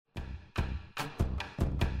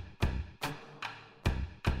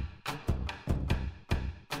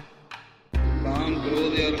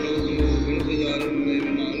Welcome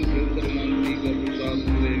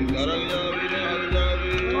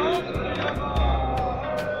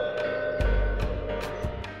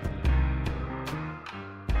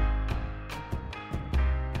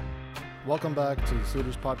back to the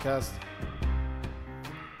Suraj Podcast.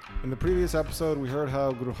 In the previous episode, we heard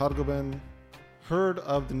how Guru Hargobind heard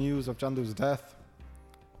of the news of Chandu's death.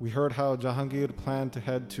 We heard how Jahangir planned to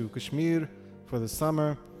head to Kashmir for the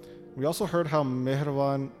summer. We also heard how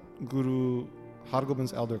Mehervan, Guru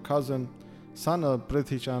Hargobind's elder cousin, son of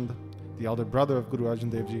Prithi Chand, the elder brother of Guru Arjan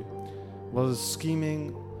Dev Ji, was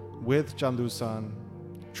scheming with Chandu's son,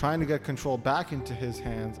 trying to get control back into his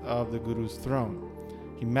hands of the Guru's throne.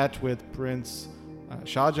 He met with Prince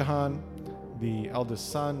Shah Jahan, the eldest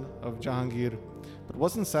son of Jahangir, but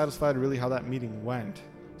wasn't satisfied really how that meeting went.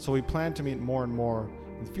 So he planned to meet more and more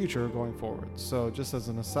in the future going forward. So just as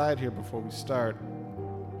an aside here before we start,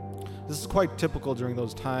 this is quite typical during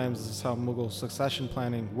those times. This is how Mughal succession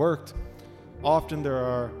planning worked. Often there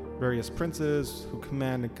are various princes who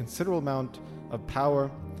command a considerable amount of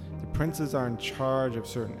power. The princes are in charge of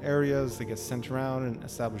certain areas. They get sent around and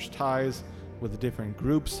establish ties with the different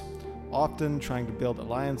groups, often trying to build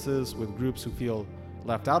alliances with groups who feel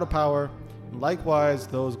left out of power. Likewise,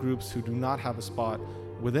 those groups who do not have a spot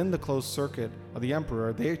within the closed circuit of the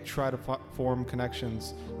emperor, they try to form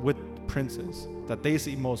connections with princes that they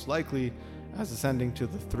see most likely as ascending to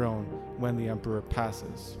the throne when the emperor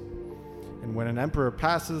passes. And when an emperor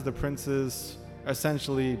passes, the princes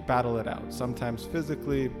essentially battle it out, sometimes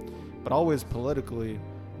physically, but always politically,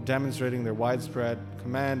 demonstrating their widespread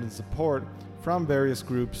command and support from various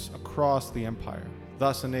groups across the empire,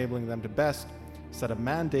 thus enabling them to best set a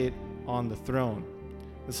mandate on the throne.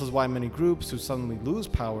 This is why many groups who suddenly lose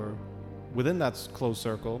power within that closed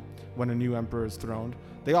circle when a new emperor is throned,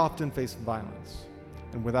 they often face violence.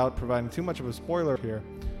 And without providing too much of a spoiler here,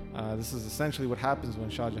 this is essentially what happens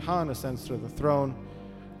when Shah Jahan ascends to the throne.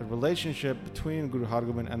 The relationship between Guru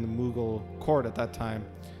Hargobind and the Mughal court at that time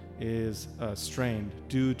is strained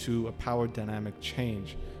due to a power dynamic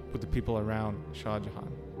change with the people around Shah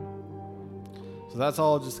Jahan. So that's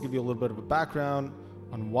all, just to give you a little bit of a background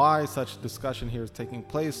on why such discussion here is taking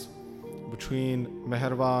place between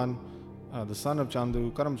Mehervan, the son of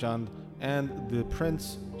Chandu, Karam Chand, and the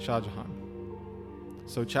prince Shah Jahan.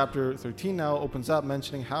 So chapter 13 now opens up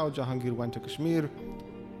mentioning how Jahangir went to Kashmir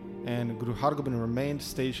and Guru Hargobind remained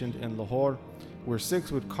stationed in Lahore, where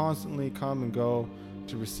Sikhs would constantly come and go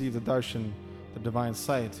to receive the darshan, the divine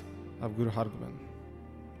sight of Guru Hargobind.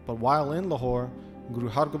 But while in Lahore, Guru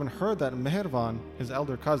Hargobind heard that Mehervan, his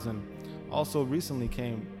elder cousin, also recently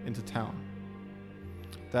came into town.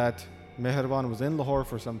 That Mehervan was in Lahore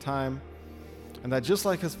for some time, and that just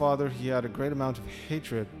like his father, he had a great amount of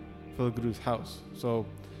hatred for the Guru's house. So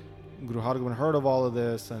Guru Hargobind heard of all of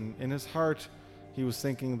this, and in his heart, he was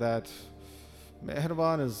thinking that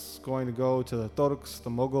Mehervan is going to go to the Turks, the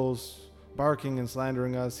Mughals, barking and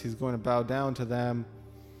slandering us. He's going to bow down to them.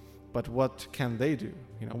 But what can they do?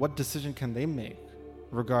 What decision can they make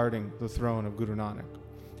regarding the throne of Guru Nanak?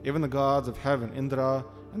 Even the gods of heaven, Indra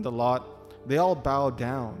and the Lot, they all bow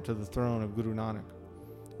down to the throne of Guru Nanak.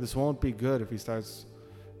 This won't be good if he starts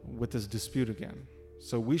with this dispute again.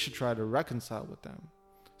 So we should try to reconcile with them,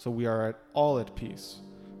 so we are all at peace,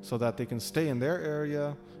 so that they can stay in their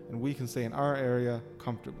area and we can stay in our area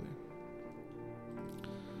comfortably.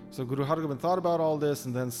 So Guru Hargobind thought about all this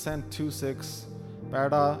and then sent two Sikhs,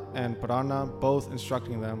 Parda and Parana, both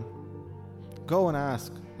instructing them, go and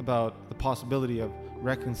ask about the possibility of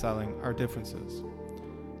reconciling our differences.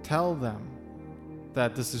 Tell them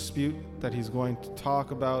that this dispute that he's going to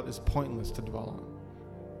talk about is pointless to dwell on.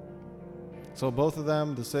 So both of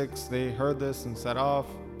them, the Sikhs, they heard this and set off.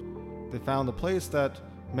 They found the place that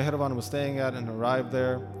Mehervan was staying at and arrived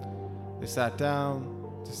there. They sat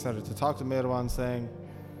down, they started to talk to Mehervan, saying,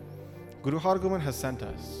 Guru Hargobind has sent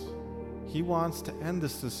us. He wants to end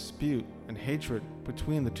this dispute and hatred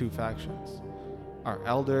between the two factions. Our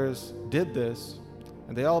elders did this,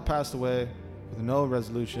 and they all passed away with no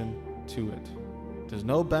resolution to it. There's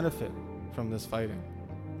no benefit from this fighting.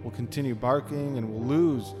 We'll continue barking and we'll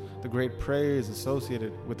lose the great praise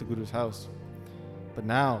associated with the Guru's house. But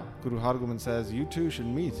now, Guru Hargobind says, you two should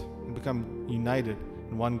meet and become united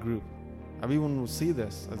in one group. Everyone will see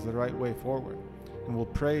this as the right way forward and will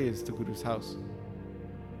praise the Guru's house.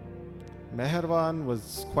 Mehervan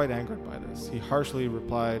was quite angered by this. He harshly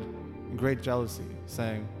replied in great jealousy,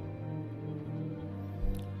 saying,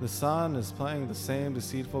 the son is playing the same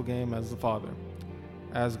deceitful game as the father,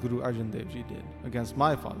 as Guru Arjan Dev Ji did against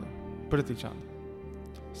my father, Prithi Chand.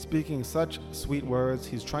 Speaking such sweet words,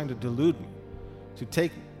 he's trying to delude me, to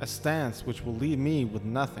take a stance which will leave me with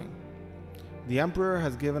nothing. The Emperor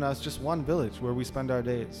has given us just one village where we spend our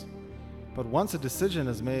days. But once a decision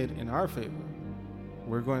is made in our favor,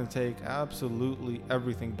 we're going to take absolutely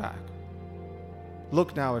everything back.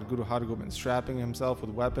 Look now at Guru Hargobind strapping himself with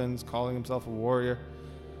weapons, calling himself a warrior.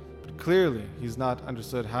 But clearly, he's not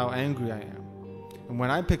understood how angry I am. And when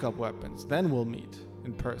I pick up weapons, then we'll meet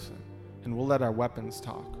in person and we'll let our weapons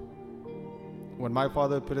talk. When my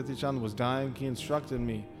father Prithi Chand was dying, he instructed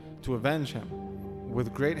me to avenge him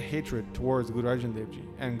with great hatred towards Guru Arjan Dev Ji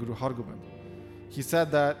and Guru Hargobind. He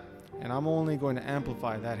said that, and I'm only going to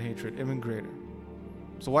amplify that hatred even greater.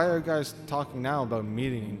 So why are you guys talking now about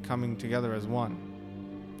meeting and coming together as one?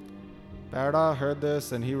 Parda heard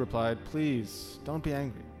this and he replied, please, don't be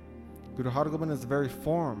angry. Guru Hargobind is the very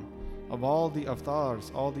form of all the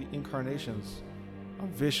avatars, all the incarnations of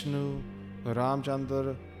Vishnu,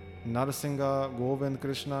 Ramchandra, Narasingha, Govind,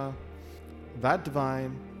 Krishna. That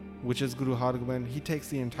divine, which is Guru Hargobind, he takes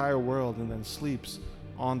the entire world and then sleeps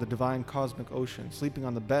on the divine cosmic ocean, sleeping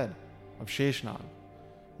on the bed of Sheshnag,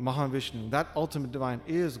 Mahavishnu. That ultimate divine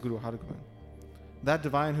is Guru Hargobind. That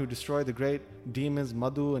divine who destroyed the great demons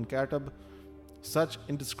Madhu and Kartab, such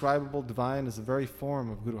indescribable divine is the very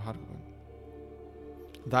form of Guru Hargobind.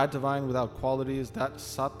 That divine without qualities, that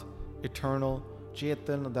Sat, eternal,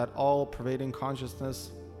 Chetan, that all-pervading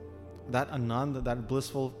consciousness, that Anand, that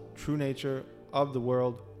blissful true nature of the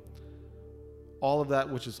world, all of that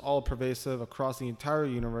which is all-pervasive across the entire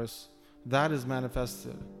universe, that is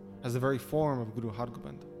manifested as the very form of Guru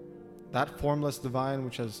Hargobind. That formless divine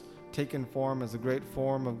which has taken form as the great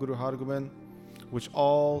form of Guru Hargobind, which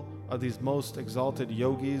all of these most exalted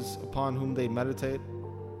yogis upon whom they meditate,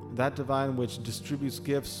 that divine which distributes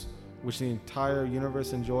gifts which the entire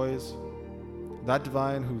universe enjoys, that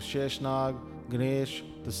divine who Sheshnag, Ganesh,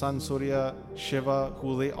 the sun Surya, Shiva,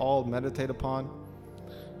 who they all meditate upon,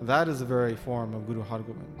 that is the very form of Guru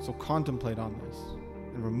Hargobind. So contemplate on this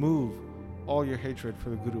and remove all your hatred for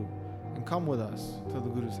the Guru and come with us to the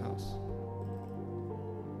Guru's house.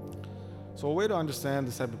 So a way to understand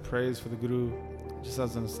this type of praise for the Guru, just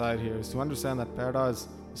as an aside here, is to understand that Parda is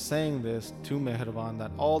saying this to Mehervan,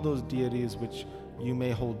 that all those deities which you may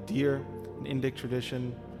hold dear in Indic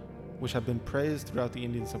tradition, which have been praised throughout the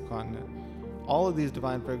Indian subcontinent, all of these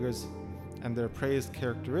divine figures and their praised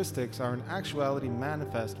characteristics are in actuality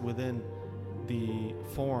manifest within the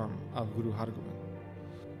form of Guru Hargobind.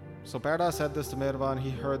 So Parda said this to Mehervan. He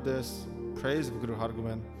heard this praise of Guru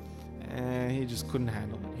Hargobind and he just couldn't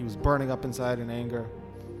handle it. He was burning up inside in anger.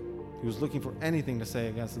 He was looking for anything to say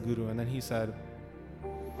against the Guru, and then he said,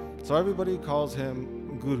 so everybody calls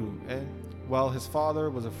him Guru, eh? Well, his father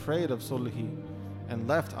was afraid of Sulhi and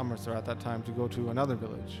left Amritsar at that time to go to another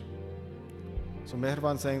village. So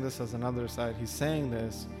Mehervan saying this as another side, he's saying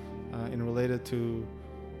this in related to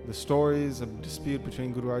the stories of dispute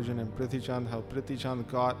between Guru Arjan and Prithi Chand, how Prithi Chand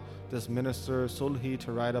got this minister Sulhi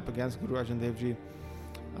to ride up against Guru Arjan Dev Ji.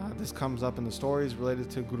 This comes up in the stories related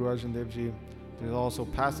to Guru Arjan Dev Ji. There's also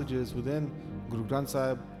passages within Guru Granth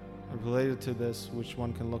Sahib related to this, which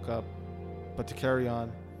one can look up. But to carry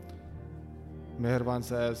on, Mehervan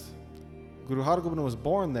says, Guru Hargobind was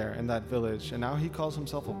born there in that village, and now he calls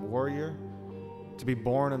himself a warrior to be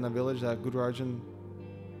born in the village that Guru Arjan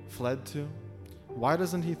fled to. Why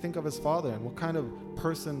doesn't he think of his father and what kind of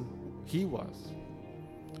person he was?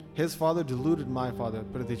 His father deluded my father,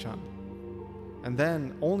 Prithi Chand. And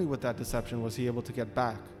then only with that deception was he able to get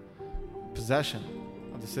back possession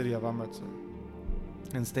of the city of Amritsar.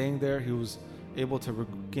 And staying there, he was able to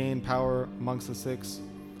regain power amongst the Sikhs.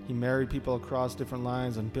 He married people across different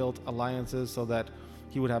lines and built alliances so that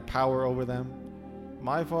he would have power over them.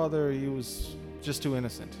 My father, he was just too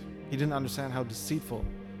innocent. He didn't understand how deceitful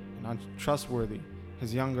and untrustworthy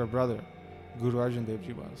his younger brother, Guru Arjan Dev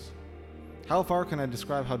Ji, was. How far can I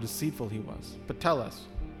describe how deceitful he was? But tell us,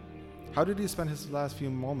 how did he spend his last few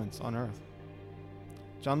moments on earth?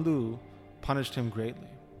 Chandu punished him greatly,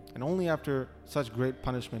 and only after such great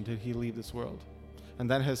punishment did he leave this world. And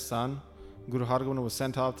then his son, Guru Hargobind, was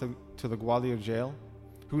sent off to the Gwalior jail.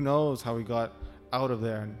 Who knows how he got out of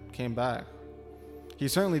there and came back. He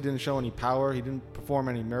certainly didn't show any power. He didn't perform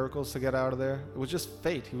any miracles to get out of there. It was just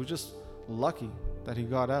fate. He was just lucky that he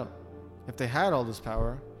got out. If they had all this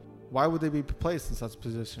power, why would they be placed in such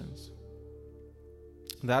positions?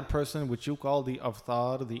 That person which you call the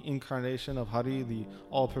avatar, the incarnation of Hari, the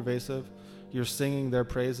all-pervasive, you're singing their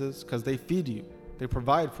praises because they feed you, they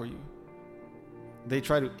provide for you. They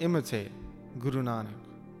try to imitate Guru Nanak.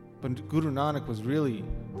 But Guru Nanak was really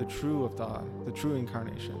the true avatar, the true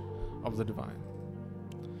incarnation of the divine.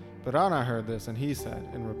 But Rana heard this and he said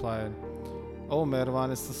and replied, Oh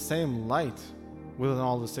Mehervan, it's the same light within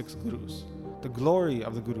all the 6 gurus. The glory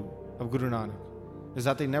of Guru Nanak, is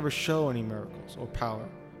that they never show any miracles or power,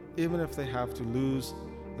 even if they have to lose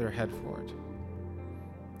their head for it.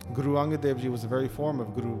 Guru Angad Dev Ji was the very form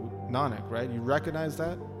of Guru Nanak, right? You recognize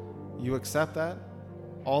that? You accept that?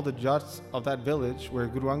 All the Jats of that village where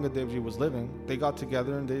Guru Angad Dev Ji was living, they got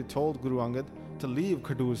together and they told Guru Angad to leave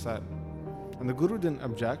Khadur Sahib. And the Guru didn't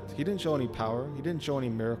object. He didn't show any power. He didn't show any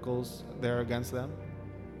miracles there against them.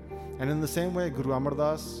 And in the same way, Guru Amar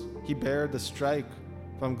Das, he bared the strike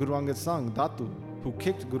from Guru Angad's son, Datu, who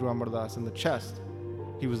kicked Guru Amar Das in the chest.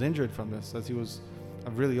 He was injured from this as he was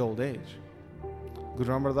of really old age.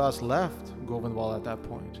 Guru Amar Das left Govindwal at that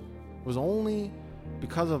point. It was only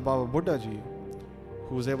because of Baba Buddha Ji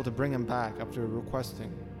who was able to bring him back after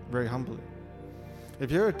requesting very humbly.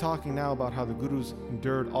 If you're talking now about how the Gurus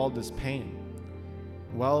endured all this pain,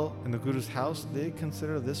 well, in the Guru's house, they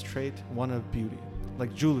consider this trait one of beauty,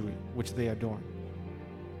 like jewelry, which they adorn.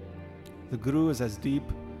 The Guru is as deep,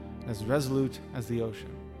 as resolute as the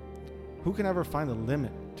ocean. Who can ever find a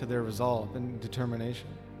limit to their resolve and determination?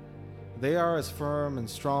 They are as firm and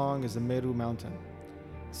strong as the Meru mountain.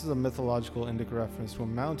 This is a mythological Indic reference to a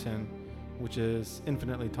mountain which is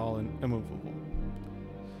infinitely tall and immovable.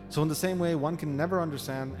 So in the same way, one can never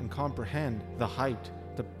understand and comprehend the height,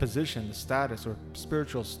 the position, the status, or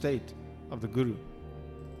spiritual state of the Guru.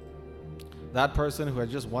 That person who had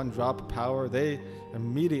just one drop of power, they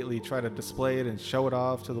immediately try to display it and show it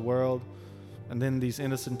off to the world. And then these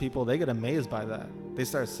innocent people, they get amazed by that. They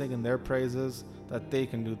start singing their praises, that they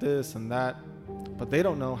can do this and that. But they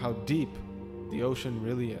don't know how deep the ocean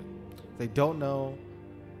really is. They don't know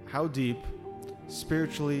how deep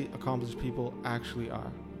spiritually accomplished people actually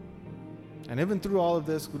are. And even through all of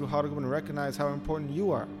this, Guru Hargobind recognized how important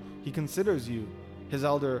you are. He considers you his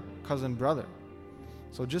elder cousin brother.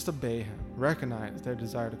 So just obey him. Recognize their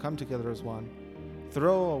desire to come together as one.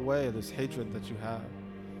 Throw away this hatred that you have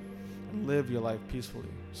and live your life peacefully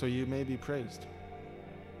so you may be praised.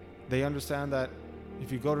 They understand that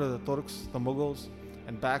if you go to the Turks, the Mughals,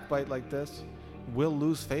 and backbite like this, will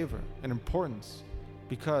lose favor and importance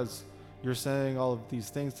because you're saying all of these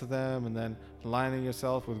things to them and then aligning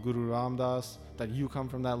yourself with Guru Ram Das, that you come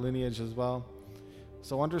from that lineage as well.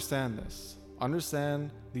 So understand this.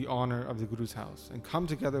 Understand the honor of the Guru's house and come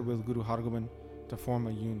together with Guru Hargobind to form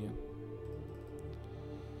a union.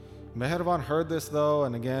 Mehervan heard this though,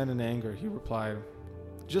 and again in anger he replied,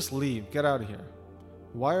 "Just leave, get out of here.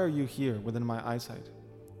 Why are you here within my eyesight?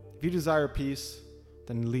 If you desire peace,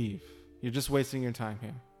 then leave. You're just wasting your time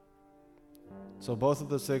here." So both of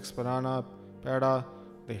the 6, Parana, Perda,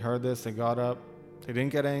 they heard this, they got up. They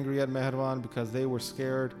didn't get angry at Mehervan because they were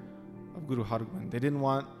scared of Guru Hargobind. They didn't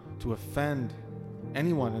want to offend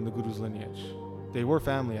anyone in the Guru's lineage. They were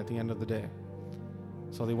family at the end of the day.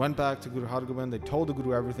 So they went back to Guru Hargobind, they told the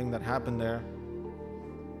Guru everything that happened there.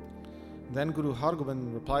 Then Guru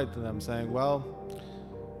Hargobind replied to them saying, "Well,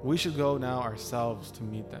 we should go now ourselves to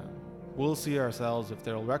meet them. We'll see ourselves if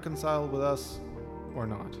they'll reconcile with us or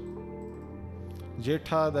not."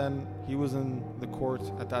 Jetha then, he was in the court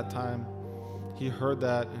at that time. He heard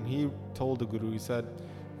that and he told the Guru, he said,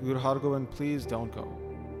 "Guru Hargobind, please don't go.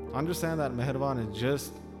 Understand that Mehervan is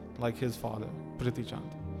just like his father, Priti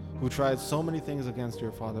Chand, who tried so many things against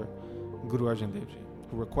your father, Guru Arjan Dev Ji,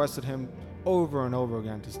 who requested him over and over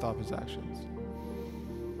again to stop his actions.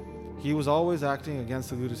 He was always acting against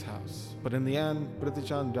the Guru's house, but in the end, Priti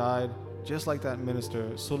Chand died just like that minister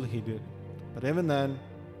Sulhi did. But even then,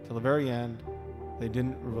 till the very end, they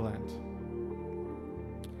didn't relent."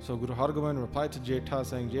 So Guru Hargobind replied to Jetha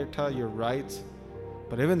saying, "Jetha, you're right,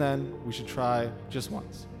 but even then, we should try just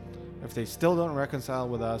once. If they still don't reconcile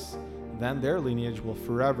with us, then their lineage will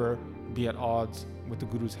forever be at odds with the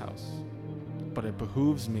Guru's house. But it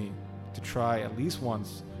behooves me to try at least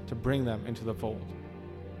once to bring them into the fold.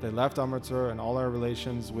 They left Amritsar and all our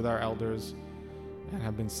relations with our elders and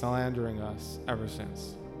have been slandering us ever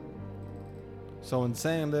since." So in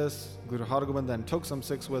saying this, Guru Hargobind then took some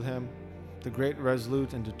Sikhs with him. The great,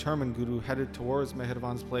 resolute and determined Guru headed towards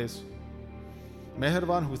Mehervan's place.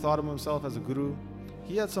 Mehervan, who thought of himself as a Guru,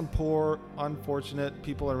 he had some poor, unfortunate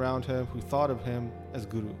people around him who thought of him as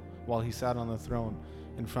Guru while he sat on the throne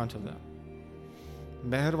in front of them.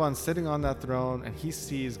 Mehervan sitting on that throne and he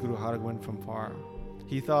sees Guru Hargobind from far.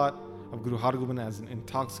 He thought of Guru Hargobind as an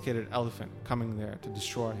intoxicated elephant coming there to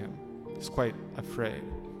destroy him. He's quite afraid.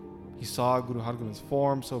 He saw Guru Hargobind's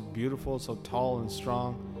form, so beautiful, so tall and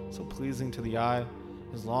strong, so pleasing to the eye.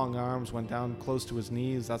 His long arms went down close to his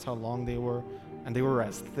knees, that's how long they were, and they were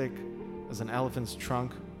as thick as an elephant's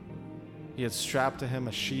trunk. He had strapped to him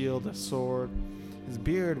a shield, a sword. His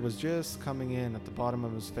beard was just coming in at the bottom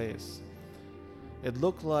of his face. It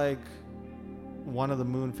looked like one of the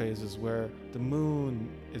moon phases where the moon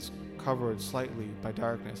is covered slightly by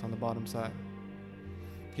darkness on the bottom side.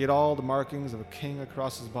 He had all the markings of a king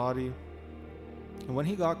across his body. And when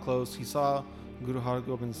he got close, he saw Guru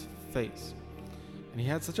Hargobind's face. And he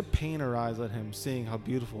had such a pain arise at him seeing how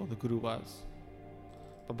beautiful the Guru was.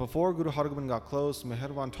 But before Guru Hargobind got close,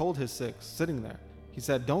 Meherwan told his Sikhs sitting there, he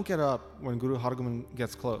said, "Don't get up when Guru Hargobind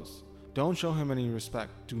gets close. Don't show him any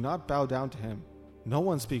respect. Do not bow down to him. No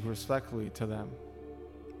one speak respectfully to them."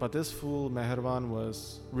 But this fool Meherwan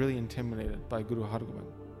was really intimidated by Guru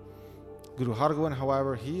Hargobind. Guru Hargobind,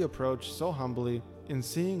 however, he approached so humbly in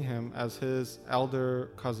seeing him as his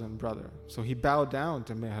elder cousin brother. So he bowed down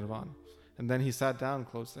to Meherwan and then he sat down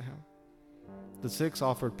close to him. The Sikhs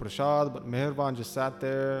offered prasad, but Meherwan just sat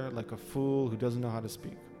there like a fool who doesn't know how to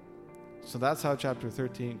speak. So that's how chapter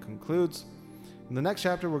 13 concludes. In the next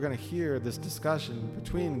chapter, we're going to hear this discussion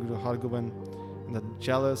between Guru Hargobind and the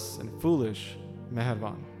jealous and foolish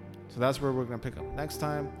Meherwan. So that's where we're going to pick up next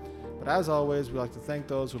time. But as always, we'd like to thank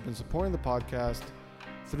those who've been supporting the podcast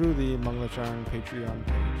through the Mangalacharan Patreon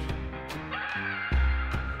page.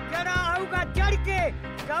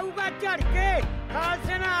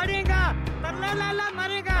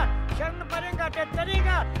 शरण परेगा ते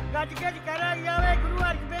तरेगा गज गज करेगा वे गुरु